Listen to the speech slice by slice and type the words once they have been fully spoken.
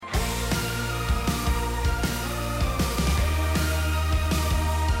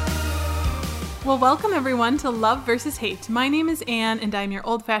Well, welcome everyone to Love versus Hate. My name is Anne, and I'm your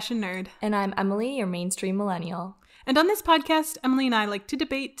old-fashioned nerd. And I'm Emily, your mainstream millennial. And on this podcast, Emily and I like to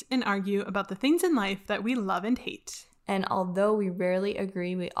debate and argue about the things in life that we love and hate. And although we rarely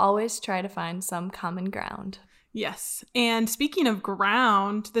agree, we always try to find some common ground. Yes. And speaking of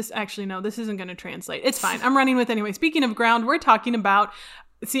ground, this isn't going to translate. It's fine. I'm running with it anyway. Speaking of ground, we're talking about,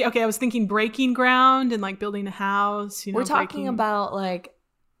 I was thinking breaking ground and like building a house. We're talking about like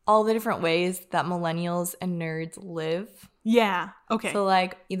all the different ways that millennials and nerds live. Yeah. Okay. So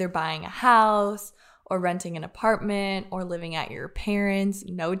like either buying a house or renting an apartment or living at your parents'.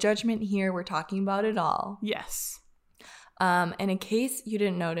 No judgment here. We're talking about it all. Yes. And in case you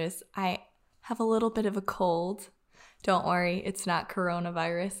didn't notice, I have a little bit of a cold. Don't worry, it's not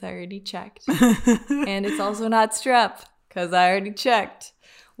coronavirus. I already checked. And it's also not strep because I already checked.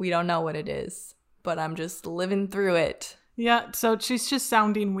 We don't know what it is, but I'm just living through it. Yeah, so she's just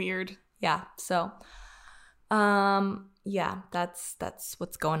sounding weird. Yeah, so that's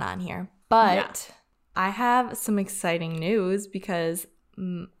what's going on here. But I have some exciting news because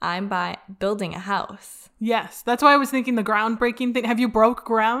I'm building a house. Yes, that's why I was thinking the groundbreaking thing. Have you broke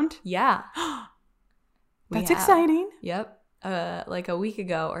ground? Yeah. That's exciting. Yep. Like a week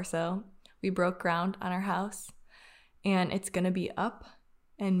ago or so, we broke ground on our house, and it's going to be up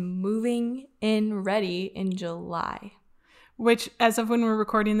and moving in ready in July. Which, as of when we're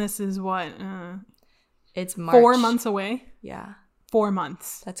recording this, is what? It's March. 4 months away? Yeah. 4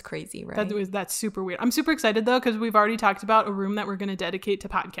 months. That's crazy, right? That's super weird. I'm super excited, though, because we've already talked about a room that we're going to dedicate to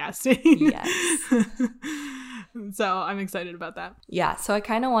podcasting. Yes. So I'm excited about that. Yeah. So I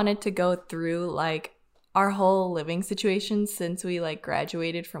kind of wanted to go through, like, our whole living situation since we, like,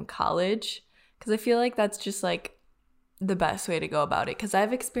 graduated from college. Because I feel like that's just, like, the best way to go about it. Because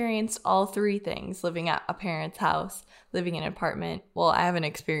I've experienced all three things: living at a parent's house, living in an apartment. Well, I haven't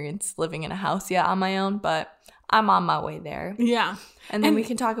experienced living in a house yet on my own, but I'm on my way there. Yeah. And then we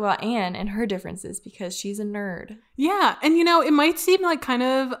can talk about Anne and her differences because she's a nerd. Yeah. And, it might seem like kind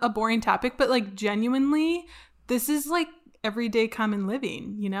of a boring topic, but like genuinely, this is like everyday common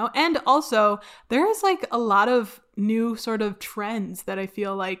living, And also there is like a lot of new sort of trends that I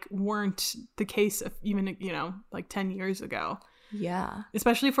feel like weren't the case of even, like 10 years ago. Yeah.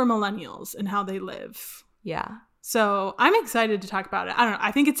 Especially for millennials and how they live. Yeah. So I'm excited to talk about it. I don't know.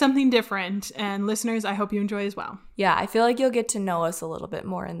 I think it's something different. And listeners, I hope you enjoy as well. Yeah. I feel like you'll get to know us a little bit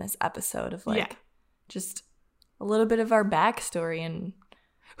more in this episode of just a little bit of our backstory and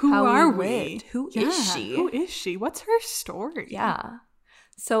who how are we we? lived. Who is she? Who is she? What's her story? Yeah.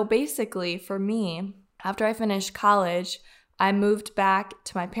 So basically for me, after I finished college, I moved back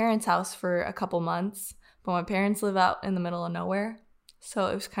to my parents' house for a couple months, but my parents live out in the middle of nowhere. So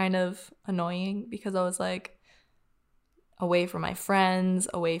it was kind of annoying because I was like away from my friends,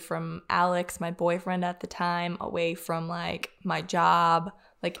 away from Alex, my boyfriend at the time, away from like my job.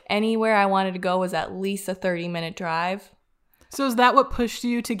 Like anywhere I wanted to go was at least a 30-minute drive. So is that what pushed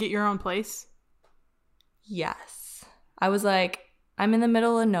you to get your own place? Yes. I was like, I'm in the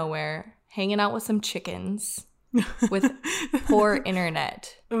middle of nowhere, hanging out with some chickens with poor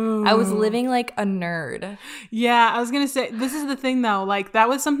internet. Ooh. I was living like a nerd. Yeah, I was going to say, this is the thing though. Like that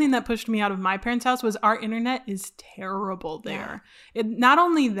was something that pushed me out of my parents' house was our internet is terrible there. Yeah. Not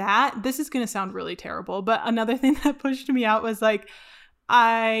only that, this is going to sound really terrible, but another thing that pushed me out was like,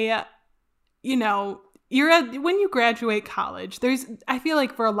 when you graduate college, I feel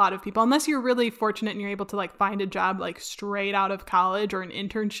like for a lot of people, unless you're really fortunate and you're able to like find a job like straight out of college or an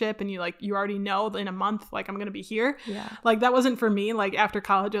internship and you already know in a month, like I'm going to be here. Yeah. Like that wasn't for me. Like after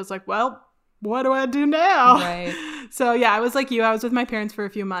college, I was like, well, what do I do now? Right. So yeah, I was like you. I was with my parents for a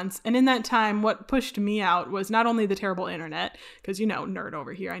few months. And in that time, what pushed me out was not only the terrible internet, because, nerd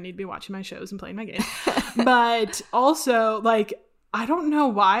over here, I need to be watching my shows and playing my games, but also like, I don't know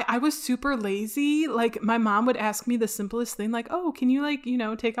why. I was super lazy. Like my mom would ask me the simplest thing like, oh, can you like,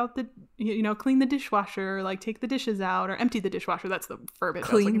 take out the, clean the dishwasher or like take the dishes out or empty the dishwasher. That's the verbiage.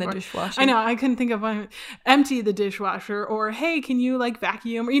 Clean the dishwasher. I know. I couldn't think of one. Empty the dishwasher or, hey, can you like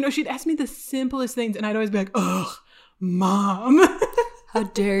vacuum? Or, she'd ask me the simplest things and I'd always be like, ugh, Mom. How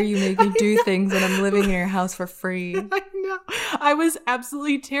dare you make me do things when I'm living in your house for free? I know. I was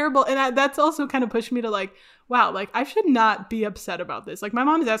absolutely terrible. And that's also kind of pushed me to like, wow, like I should not be upset about this. Like my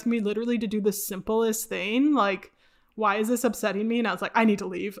mom is asking me literally to do the simplest thing. Like, why is this upsetting me? And I was like, I need to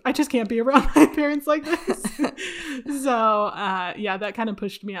leave. I just can't be around my parents like this. So yeah, that kind of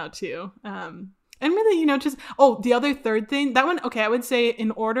pushed me out too. And really, the third thing, that one, okay, I would say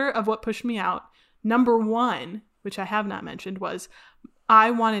in order of what pushed me out, number one, which I have not mentioned, was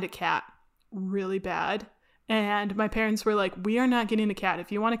I wanted a cat really bad. And my parents were like, we are not getting a cat.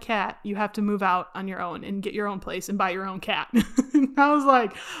 If you want a cat, you have to move out on your own and get your own place and buy your own cat. I was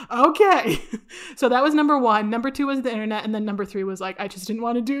like, okay. So that was number 1. Number 2 was the internet. And then number 3 was like, I just didn't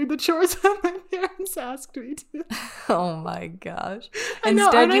want to do the chores that my parents asked me to. Oh my gosh.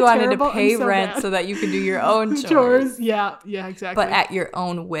 Instead, you wanted to pay rent so that you could do your own chores. Yeah, exactly. But at your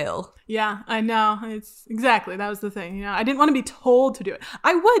own will. Yeah, I know. It's exactly. That was the thing. You know, I didn't want to be told to do it.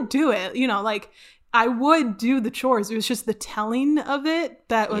 I would do it, you know, like I would do the chores. It was just the telling of it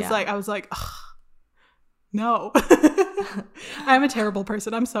that was like, I was like, ugh, no. I'm a terrible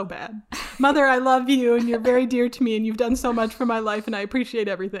person. I'm so bad. Mother, I love you and you're very dear to me and you've done so much for my life and I appreciate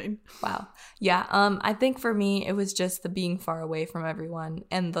everything. Wow. Yeah. I think for me, it was just the being far away from everyone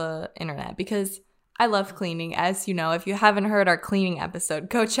and the internet because I love cleaning. As you know, if you haven't heard our cleaning episode,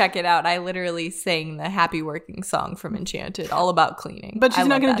 go check it out. I literally sang the Happy Working song from Enchanted, all about cleaning. But she's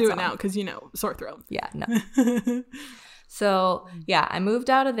not going to do it now because, you know, sore throat. Yeah, no. So, yeah, I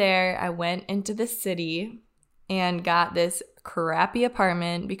moved out of there. I went into the city and got this crappy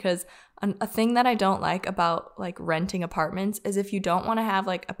apartment because a thing that I don't like about, like, renting apartments is if you don't want to have,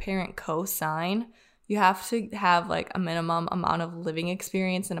 like, a parent co-sign, you have to have, like, a minimum amount of living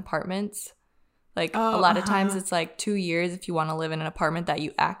experience in apartments. Like, a lot of times it's like 2 years if you want to live in an apartment that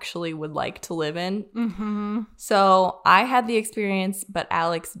you actually would like to live in. Mm-hmm. So I had the experience, but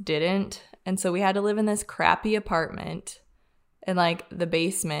Alex didn't. And so we had to live in this crappy apartment in, like, the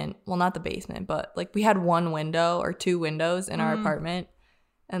basement. Well, not the basement, but, like, we had 1 window or 2 windows in our apartment.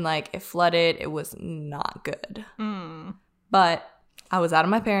 And, like, it flooded. It was not good. But I was out of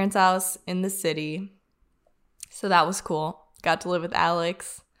my parents' house in the city. So that was cool. Got to live with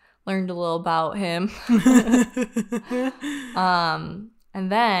Alex. Learned a little about him.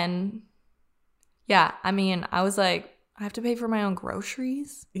 And then, yeah, I mean, I was like, I have to pay for my own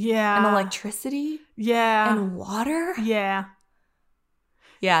groceries. Yeah. And electricity. Yeah. And water. Yeah.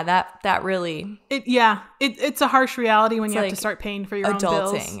 Yeah, that really. It's a harsh reality when you have like to start paying for your own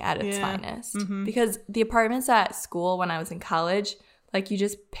bills. Adulting at its finest. Mm-hmm. Because the apartments at school when I was in college, like, you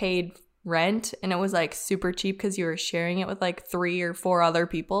just paid rent and it was like super cheap because you were sharing it with like 3 or 4 other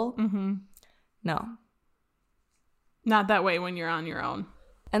people. Mm-hmm. No, not that way when you're on your own.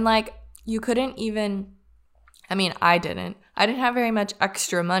 And like you couldn't even, I mean, I didn't have very much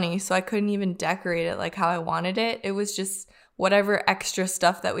extra money, so I couldn't even decorate it like how I wanted it. It was just whatever extra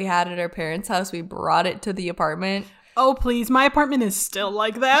stuff that we had at our parents' house, we brought it to the apartment. Oh please, my apartment is still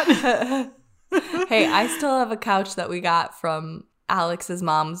like that. Hey, I still have a couch that we got from Alex's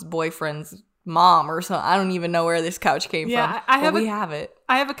mom's boyfriend's mom or something. I don't even know where this couch came from. We have it.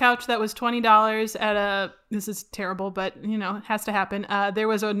 I have a couch that was $20 at a, this is terrible, but you know, it has to happen. There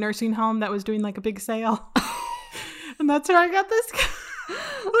was a nursing home that was doing like a big sale. And that's where I got this couch.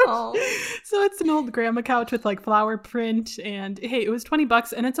 Oh. So it's an old grandma couch with like flower print and hey, it was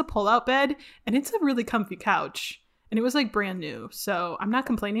 $20 and it's a pull-out bed and it's a really comfy couch. And it was like brand new. So I'm not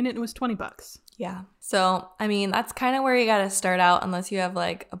complaining. It was $20. Yeah. So, I mean, that's kind of where you got to start out unless you have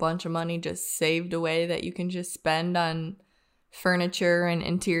like a bunch of money just saved away that you can just spend on furniture and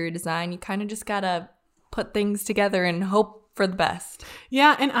interior design. You kind of just got to put things together and hope for the best.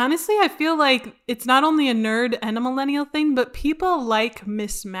 Yeah. And honestly, I feel like it's not only a nerd and a millennial thing, but people like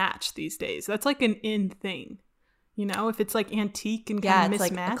mismatch these days. That's like an in thing. You know, if it's like antique and kind of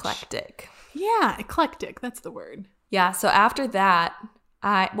mismatched. Like eclectic. Yeah. Eclectic. That's the word. Yeah. So after that,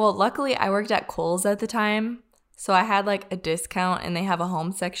 luckily I worked at Kohl's at the time, so I had like a discount and they have a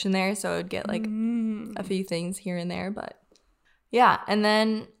home section there, so I would get like a few things here and there. But yeah, and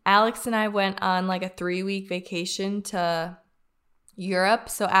then Alex and I went on like a 3-week vacation to Europe.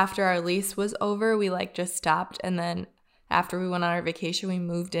 So after our lease was over, we like just stopped, and then after we went on our vacation, we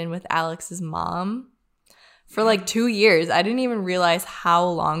moved in with Alex's mom for like 2 years. I didn't even realize how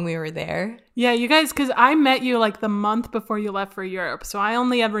long we were there. Yeah, you guys, because I met you like the month before you left for Europe. So I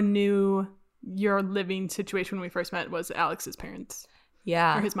only ever knew your living situation when we first met was Alex's parents.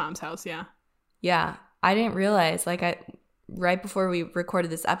 Yeah. Or his mom's house, yeah. Yeah. I didn't realize, right before we recorded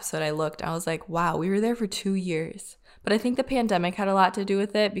this episode, I looked. I was like, wow, we were there for 2 years. But I think the pandemic had a lot to do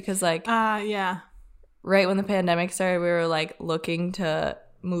with it because yeah. Right when the pandemic started, we were like looking to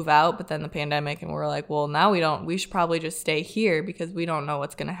move out, but then the pandemic, and we're like, well, now we should probably just stay here because we don't know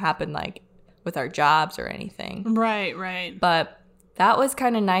what's going to happen like with our jobs or anything. Right. But that was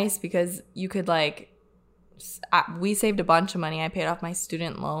kind of nice because you could we saved a bunch of money. I paid off my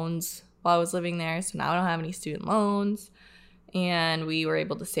student loans while I was living there, so now I don't have any student loans, and we were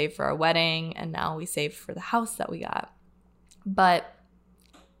able to save for our wedding, and now we saved for the house that we got. But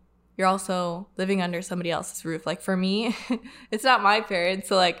you're also living under somebody else's roof. Like for me, it's not my parents,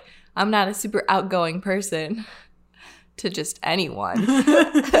 so like I'm not a super outgoing person to just anyone.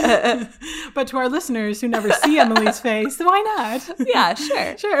 But to our listeners who never see Emily's face, why not? Yeah,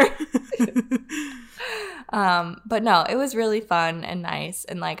 sure. Sure. But no, it was really fun and nice.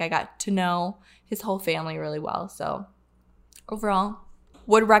 And like I got to know his whole family really well. So overall,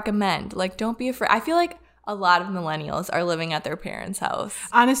 would recommend. Like, don't be afraid. I feel like a lot of millennials are living at their parents' house.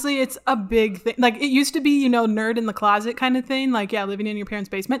 Honestly, it's a big thing. Like, it used to be, you know, nerd in the closet kind of thing. Like, yeah, living in your parents'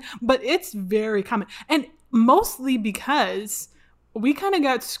 basement. But it's very common. And mostly because we kind of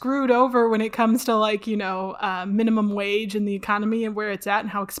got screwed over when it comes to, like, you know, minimum wage and the economy and where it's at and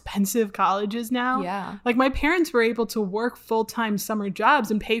how expensive college is now. Yeah. Like, my parents were able to work full-time summer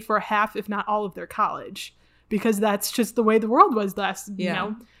jobs and pay for half, if not all of their college. Because that's just the way the world was last, you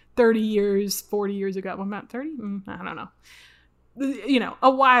know, 30 years, 40 years ago. Well, not 30? I don't know. You know, a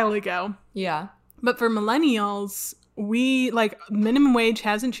while ago. Yeah. But for millennials, we, like, minimum wage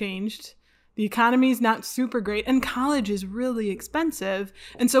hasn't changed. The economy's not super great. And college is really expensive.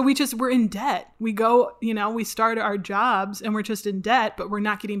 And so we're in debt. We go, you know, we start our jobs and we're just in debt, but we're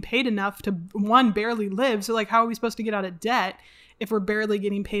not getting paid enough to, one, barely live. So, like, how are we supposed to get out of debt if we're barely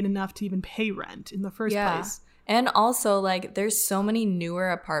getting paid enough to even pay rent in the first place? And also, like, there's so many newer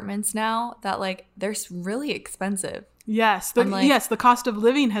apartments now that, like, they're really expensive. Yes. The cost of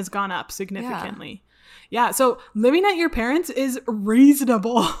living has gone up significantly. Yeah. So living at your parents is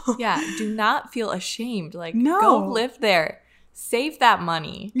reasonable. Yeah. Do not feel ashamed. Like, no. Go live there. Save that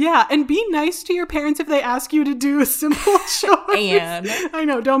money. Yeah. And be nice to your parents if they ask you to do a simple chore. And I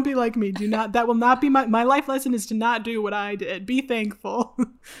know. Don't be like me. That will not be my life lesson is to not do what I did. Be thankful.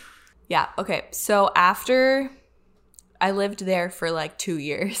 Yeah. Okay. So after I lived there for like 2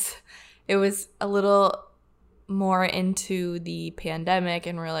 years, it was a little more into the pandemic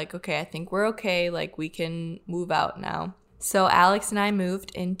and we're like, okay, I think we're okay. Like, we can move out now. So Alex and I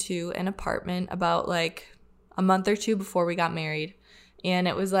moved into an apartment about like a month or two before we got married. And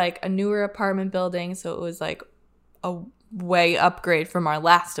it was like a newer apartment building. So it was like a way upgrade from our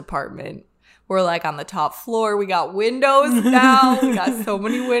last apartment. We're like on the top floor. We got windows now. We got so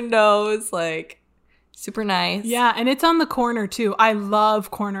many windows. Like, super nice. Yeah, and it's on the corner too. I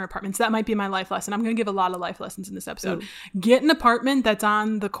love corner apartments. That might be my life lesson. I'm going to give a lot of life lessons in this episode. Ooh. Get an apartment that's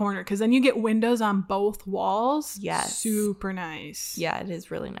on the corner because then you get windows on both walls. Yes. Super nice. Yeah, it is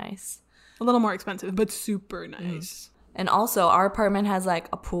really nice. A little more expensive, but super nice. And also, our apartment has like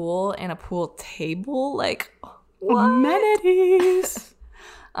a pool and a pool table. Like, what? Amenities.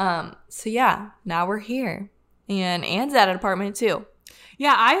 So yeah, now we're here. And Anne's at an apartment too.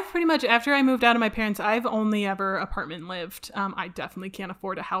 Yeah, I've pretty much, after I moved out of my parents, I've only ever apartment lived. I definitely can't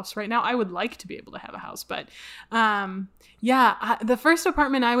afford a house right now. I would like to be able to have a house, but the first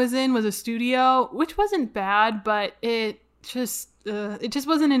apartment I was in was a studio, which wasn't bad, but it just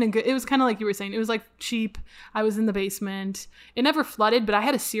wasn't in a good, it was kind of like you were saying, it was like cheap. I was in the basement. It never flooded, but I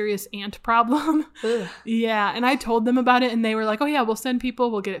had a serious ant problem. Yeah. And I told them about it and they were like, oh yeah, we'll send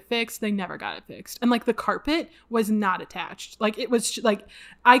people, we'll get it fixed. They never got it fixed. And like the carpet was not attached. Like it was like,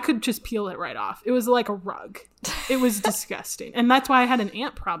 I could just peel it right off. It was like a rug. It was disgusting. And that's why I had an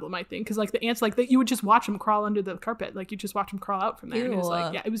ant problem, I think. Cause like the ants, like you would just watch them crawl under the carpet. Like you just watch them crawl out from there. And it was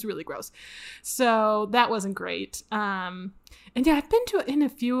like, yeah, it was really gross. So that wasn't great. And yeah, I've been in a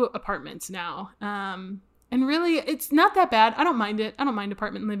few apartments now. And really, it's not that bad. I don't mind it. I don't mind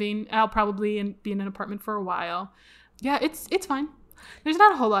apartment living. I'll probably be in an apartment for a while. Yeah, it's fine. There's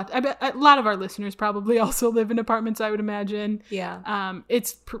not a whole lot. I bet a lot of our listeners probably also live in apartments, I would imagine. Yeah.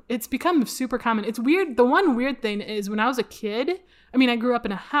 It's become super common. It's weird. The one weird thing is when I was a kid, I mean, I grew up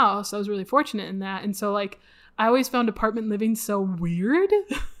in a house. I was really fortunate in that. And so like, I always found apartment living so weird.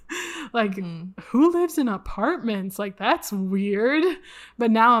 Like, who lives in apartments? Like, that's weird. But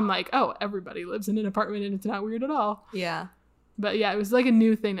now I'm like, oh, everybody lives in an apartment and it's not weird at all. Yeah. But yeah, it was like a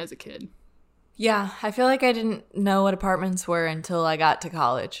new thing as a kid. Yeah, I feel like I didn't know what apartments were until I got to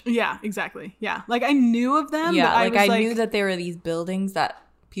college. Yeah, exactly. Yeah. Like, I knew of them. Yeah, but I knew that there were these buildings that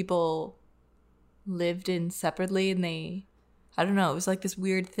people lived in separately and I don't know, it was like this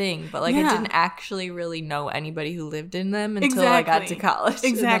weird thing, but like I didn't actually really know anybody who lived in them until I got to college. Exactly.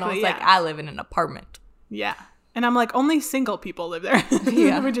 And then I was like, I live in an apartment. Yeah. And I'm like, only single people live there.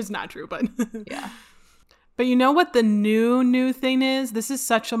 Yeah. Which is not true, but yeah. But you know what the new thing is? This is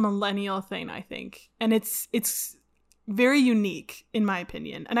such a millennial thing, I think. And it's very unique in my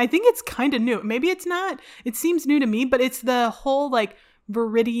opinion. And I think it's kind of new. Maybe it's not. It seems new to me, but it's the whole like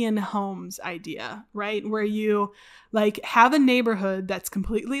Viridian homes idea, right? Where you like have a neighborhood that's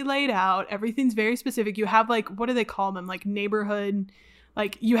completely laid out. Everything's very specific. You have like, what do they call them? Like neighborhood,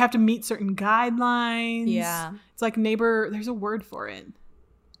 like you have to meet certain guidelines. Yeah. It's like there's a word for it.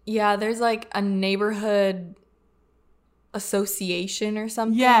 Yeah, there's like a neighborhood association or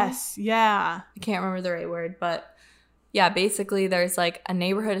something. Yes, yeah. I can't remember the right word, but yeah, basically there's like a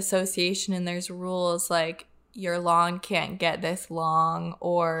neighborhood association and there's rules like your lawn can't get this long,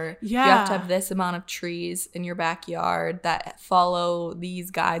 or you have to have this amount of trees in your backyard that follow these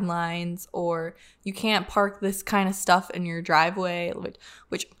guidelines, or you can't park this kind of stuff in your driveway,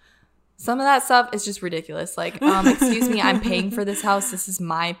 which some of that stuff is just ridiculous. Like, excuse me, I'm paying for this house. This is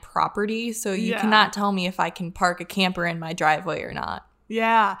my property, so you cannot tell me if I can park a camper in my driveway or not.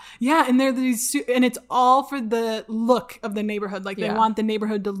 Yeah. Yeah. And they're these, and it's all for the look of the neighborhood. Like they want the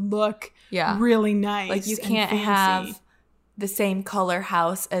neighborhood to look really nice. Like you can't have the same color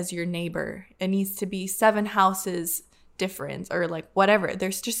house as your neighbor. It needs to be 7 houses difference or like whatever.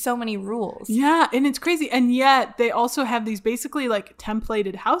 There's just so many rules. Yeah. And it's crazy. And yet they also have these basically like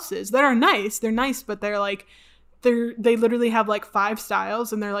templated houses that are nice. They're nice, but they're like, they literally have like 5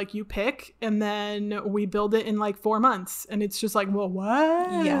 styles and they're like, you pick, and then we build it in like 4 months. And it's just like, well,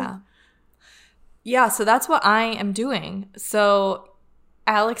 what? Yeah, so that's what I am doing. So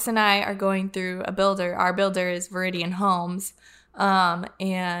Alex and I are going through a builder. Our builder is Viridian Homes.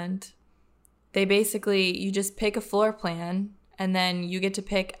 And they basically, you just pick a floor plan and then you get to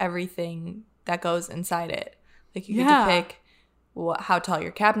pick everything that goes inside it. Like you get to pick how tall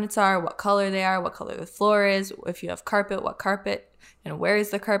your cabinets are, what color they are, what color the floor is, if you have carpet, what carpet, and where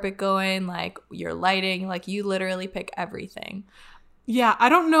is the carpet going, like your lighting, like you literally pick everything. Yeah, I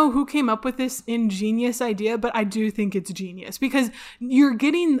don't know who came up with this ingenious idea, but I do think it's genius because you're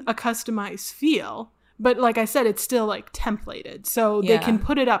getting a customized feel. But like I said, it's still like templated. So they can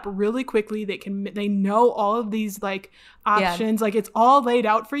put it up really quickly. They know all of these like options. Like it's all laid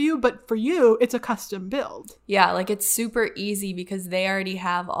out for you. But for you, it's a custom build. Yeah, like it's super easy because they already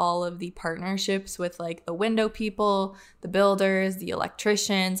have all of the partnerships with like the window people, the builders, the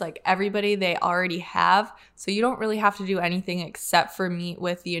electricians, like everybody they already have. So you don't really have to do anything except for meet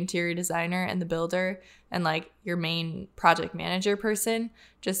with the interior designer and the builder and like your main project manager person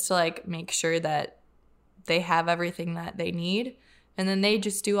just to like make sure that they have everything that they need, and then they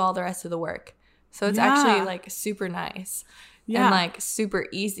just do all the rest of the work. So it's actually like super nice and like super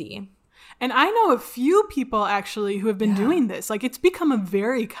easy. And I know a few people actually who have been doing this. Like it's become a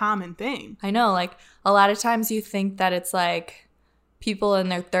very common thing. I know, like a lot of times you think that it's like people in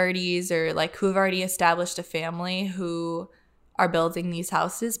their 30s or like who've already established a family who are building these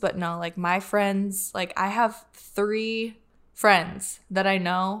houses, but no, like my friends, like I have 3 friends that I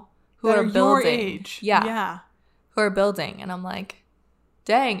know who are building. Your age. Yeah. Who are building. And I'm like,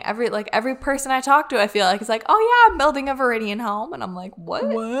 dang, every person I talk to, I feel like it's like, oh yeah, I'm building a Viridian home. And I'm like, what?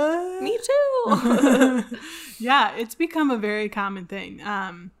 Me too. Yeah, it's become a very common thing.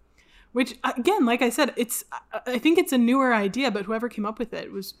 Which again, like I said, I think it's a newer idea, but whoever came up with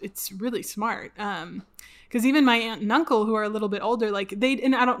it's really smart. Because even my aunt and uncle who are a little bit older, like I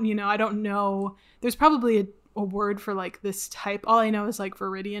don't know, there's probably a word for like this type. All I know is like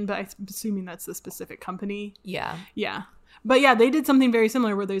Viridian, but I'm assuming that's the specific company. Yeah. But yeah, they did something very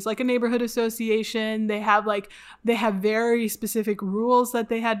similar where there's like a neighborhood association. They have very specific rules that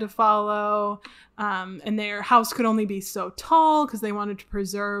they had to follow. And their house could only be so tall because they wanted to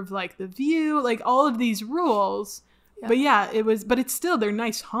preserve like the view, like all of these rules. Yeah. But it's still, they're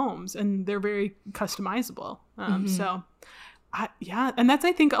nice homes and they're very customizable. So and that's,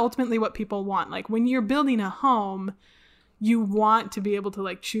 I think, ultimately what people want. Like when you're building a home, you want to be able to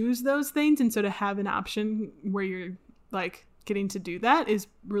like choose those things. And so to have an option where you're like getting to do that is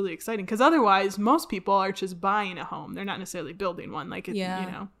really exciting. Because otherwise, most people are just buying a home. They're not necessarily building one. Like,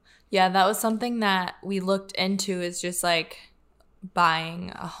 Yeah, that was something that we looked into is just like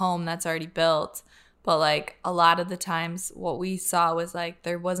buying a home that's already built. But like a lot of the times what we saw was like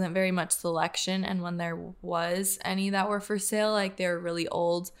there wasn't very much selection. And when there was any that were for sale, like they were really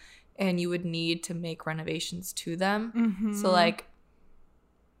old and you would need to make renovations to them. Mm-hmm. So like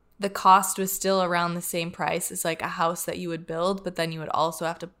the cost was still around the same price as like a house that you would build. But then you would also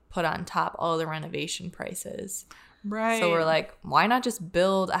have to put on top all the renovation prices. Right. So we're like, why not just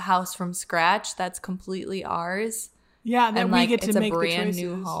build a house from scratch that's completely ours? Yeah, then we get to make the choices. It's a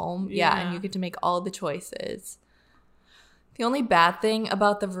brand new home. Yeah, and you get to make all the choices. The only bad thing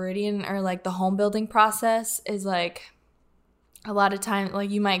about the Viridian or like the home building process is like a lot of time, like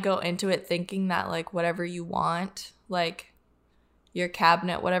you might go into it thinking that like whatever you want, like your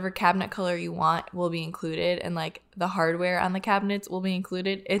cabinet, whatever cabinet color you want will be included, and like the hardware on the cabinets will be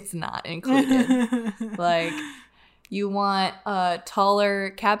included. It's not included. Like you want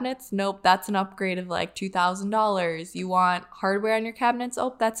taller cabinets? Nope, that's an upgrade of like $2,000. You want hardware on your cabinets?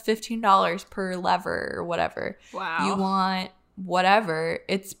 Oh, that's $15 per lever or whatever. Wow. You want whatever,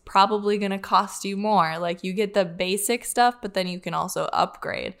 it's probably going to cost you more. Like, you get the basic stuff, but then you can also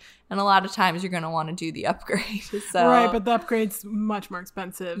upgrade. And a lot of times you're going to want to do the upgrade. So, right, but the upgrade's much more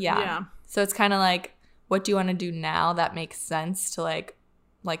expensive. Yeah. So it's kind of like, what do you want to do now that makes sense to like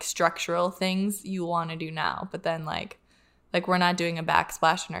structural things you want to do now. But then like we're not doing a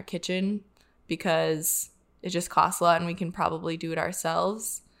backsplash in our kitchen because it just costs a lot and we can probably do it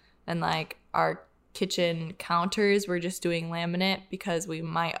ourselves. And like our kitchen counters, we're just doing laminate because we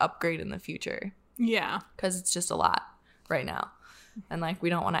might upgrade in the future. Yeah. Because it's just a lot right now. And like we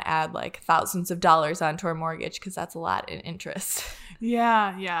don't want to add like thousands of dollars onto our mortgage because that's a lot in interest.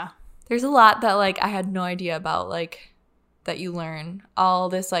 Yeah. There's a lot that like I had no idea about, like that you learn all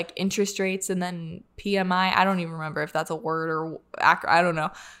this like interest rates and then PMI. I don't even remember if that's a word or I don't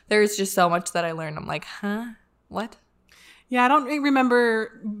know. There's just so much that I learned. I'm like, huh? What? Yeah, I don't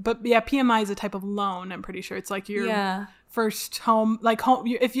remember, but yeah, PMI is a type of loan. I'm pretty sure it's like your first home, like home.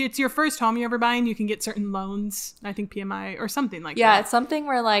 If it's your first home you're ever buying, you can get certain loans. I think PMI or something like that. Yeah, it's something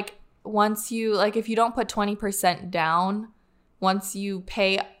where like once you like if you don't put 20% down, once you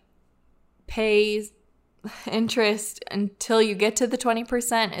pay interest until you get to the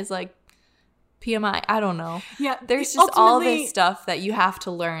 20% is like PMI. I don't know. Yeah, there's just all this stuff that you have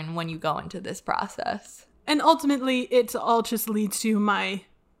to learn when you go into this process. And ultimately, it all just leads to my,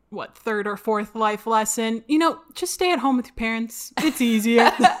 third or fourth life lesson. Just stay at home with your parents. It's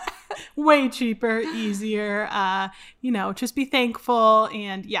easier. Way cheaper, easier. Just be thankful.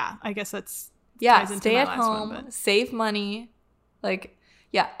 And yeah, I guess that's... Yeah, stay at home, save money. Like,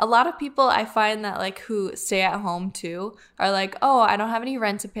 yeah, a lot of people I find that like who stay at home too are like, oh, I don't have any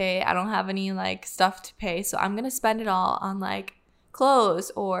rent to pay. I don't have any like stuff to pay. So I'm going to spend it all on like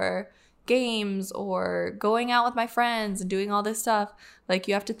clothes or games or going out with my friends and doing all this stuff. Like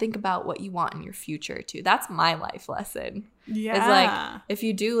you have to think about what you want in your future too. That's my life lesson. Yeah. It's like if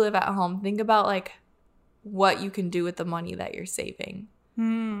you do live at home, think about like what you can do with the money that you're saving.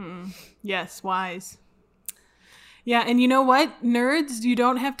 Yes, wise. Yeah, and you know what? Nerds, you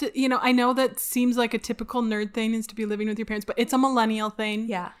don't have to, I know that seems like a typical nerd thing is to be living with your parents, but it's a millennial thing.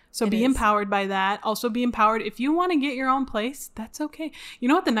 Yeah. So be empowered by that. Also be empowered. If you want to get your own place, that's okay. You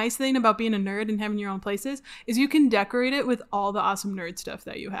know what the nice thing about being a nerd and having your own place is you can decorate it with all the awesome nerd stuff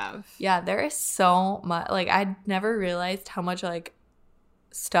that you have. Yeah, there is so much. Like, I never realized how much, like,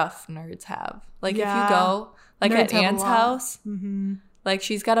 stuff nerds have. Like, if you go, like, at Anne's house, like,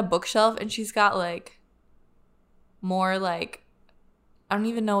 she's got a bookshelf and she's got, like, more, like, I don't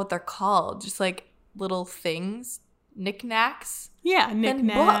even know what they're called. Just, like, little things. Knickknacks. Yeah,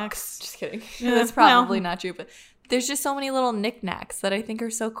 knickknacks. Just kidding. Yeah, that's probably not true, but there's just so many little knickknacks that I think are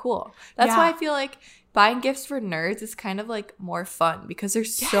so cool. That's why I feel like buying gifts for nerds is kind of like more fun because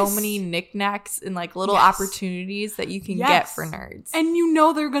there's so many knickknacks and like little opportunities that you can get for nerds. And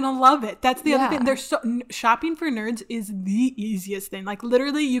they're going to love it. That's the other thing. Shopping for nerds is the easiest thing. Like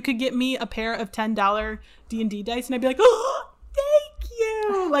literally you could get me a pair of $10 D&D dice and I'd be like, oh, thank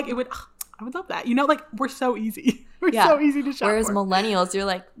you. Like it would... I would love that. Like we're so easy. We're so easy to shop Whereas for. millennials, you're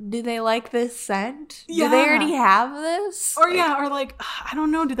like, do they like this scent? Yeah. Do they already have this? Or or like, I don't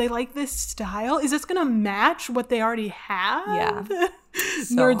know. Do they like this style? Is this going to match what they already have? Yeah.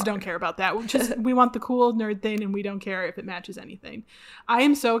 Nerds don't care about that. We want the cool nerd thing and we don't care if it matches anything. I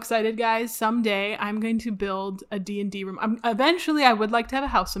am so excited, guys. Someday I'm going to build a D&D room. Eventually I would like to have a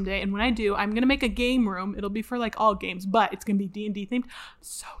house someday. And when I do, I'm going to make a game room. It'll be for like all games, but it's going to be D&D themed. I'm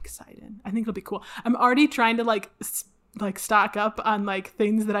so excited. I think it'll be cool. I'm already trying to like stock up on like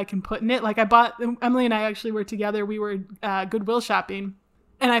things that I can put in it. Like I bought, Emily and I actually were together. We were Goodwill shopping.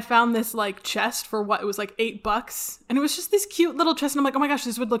 And I found this like chest for it was like $8. And it was just this cute little chest. And I'm like, oh my gosh,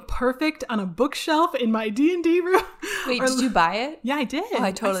 this would look perfect on a bookshelf in my D&D room. Wait, did you buy it? Yeah, I did. Oh,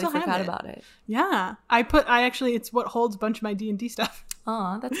 I totally forgot about it. Yeah. it's what holds a bunch of my D&D stuff.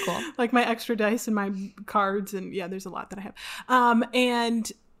 Oh, that's cool. Like my extra dice and my cards. And yeah, there's a lot that I have.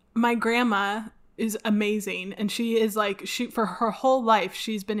 And my grandma is amazing. And she is like, for her whole life,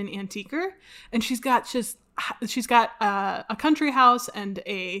 she's been an antiquer. And she's got a country house and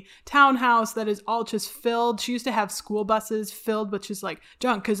a townhouse that is all just filled. She used to have school buses filled with just like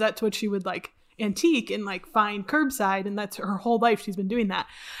junk because that's what she would like antique and like find curbside. And that's her whole life. She's been doing that.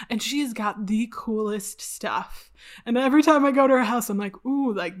 And she's got the coolest stuff. And every time I go to her house, I'm like,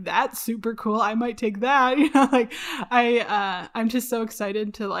 ooh, like that's super cool. I might take that. Like I'm just so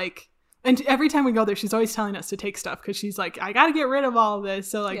excited to like. And every time we go there, she's always telling us to take stuff because she's like, I got to get rid of all of this.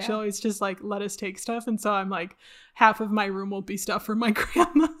 So like, she'll always just like let us take stuff. And so I'm like, half of my room will be stuff for my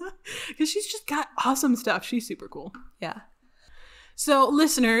grandma because she's just got awesome stuff. She's super cool. Yeah. So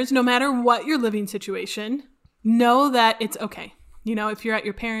listeners, no matter what your living situation, know that it's okay. You know, if you're at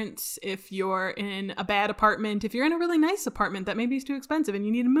your parents', if you're in a bad apartment, if you're in a really nice apartment that maybe is too expensive and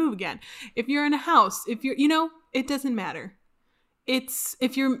you need to move again, if you're in a house, if you're, you know, it doesn't matter. It's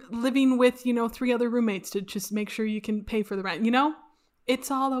if you're living with, you know, 3 other roommates to just make sure you can pay for the rent, you know, it's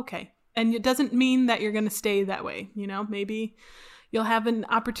all okay. And it doesn't mean that you're going to stay that way. You know, maybe you'll have an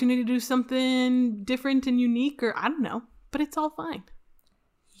opportunity to do something different and unique, or I don't know, but it's all fine.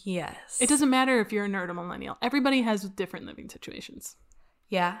 Yes. It doesn't matter if you're a nerd or millennial. Everybody has different living situations.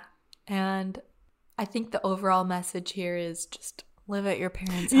 Yeah. And I think the overall message here is just live at your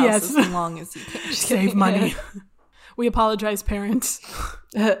parents' house as long as you can. Save money. We apologize, parents.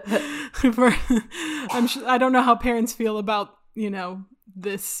 I don't know how parents feel about, you know,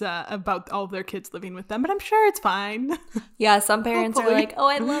 this, about all their kids living with them, but I'm sure it's fine. Yeah, some parents are like, oh,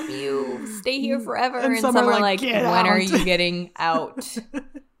 I love you. Stay here forever. And some are like when out. are you getting out?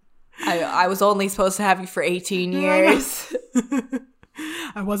 I was only supposed to have you for 18 years.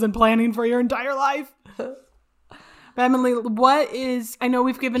 I wasn't planning for your entire life. But Emily, I know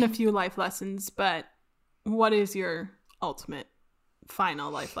we've given a few life lessons, but what is your ultimate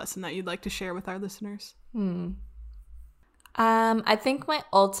final life lesson that you'd like to share with our listeners? I think my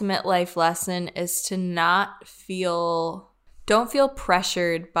ultimate life lesson is to don't feel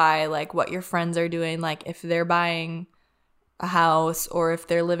pressured by like what your friends are doing. Like if they're buying a house or if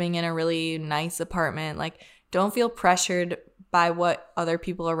they're living in a really nice apartment, like don't feel pressured by what other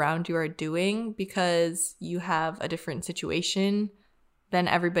people around you are doing because you have a different situation than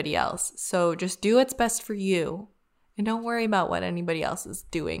everybody else. So just do what's best for you and don't worry about what anybody else is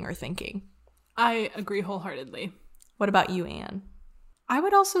doing or thinking. I agree wholeheartedly. What about you, Anne? I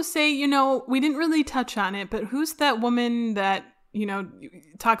would also say, you know, we didn't really touch on it, but who's that woman that, you know,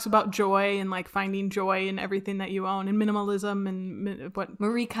 talks about joy and like finding joy in everything that you own and minimalism and what?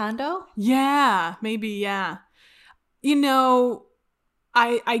 Marie Kondo? Yeah, maybe, yeah. You know,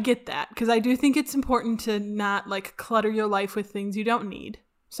 I get that because I do think it's important to not like clutter your life with things you don't need.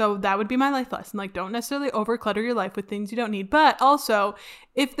 So that would be my life lesson. Like, don't necessarily overclutter your life with things you don't need. But also,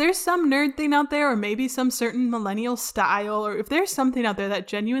 if there's some nerd thing out there or maybe some certain millennial style or if there's something out there that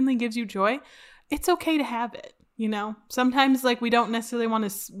genuinely gives you joy, it's okay to have it. You know, sometimes like we don't necessarily want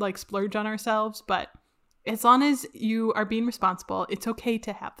to like splurge on ourselves, but as long as you are being responsible, it's okay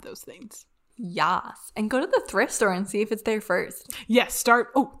to have those things. Yes. And go to the thrift store and see if it's there first. Yes.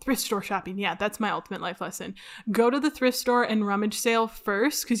 Thrift store shopping. Yeah, that's my ultimate life lesson. Go to the thrift store and rummage sale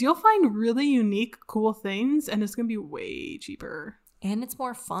first because you'll find really unique, cool things and it's going to be way cheaper. And it's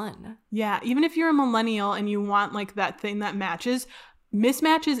more fun. Yeah. Even if you're a millennial and you want like that thing that matches,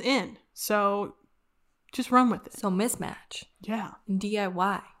 mismatch is in. So just run with it. So mismatch. Yeah. And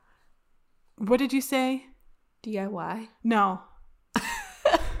DIY. What did you say? DIY? No.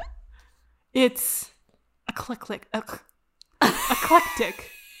 It's eclectic. It's a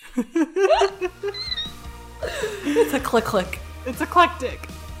click. It's eclectic.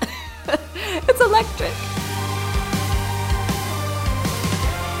 It's electric.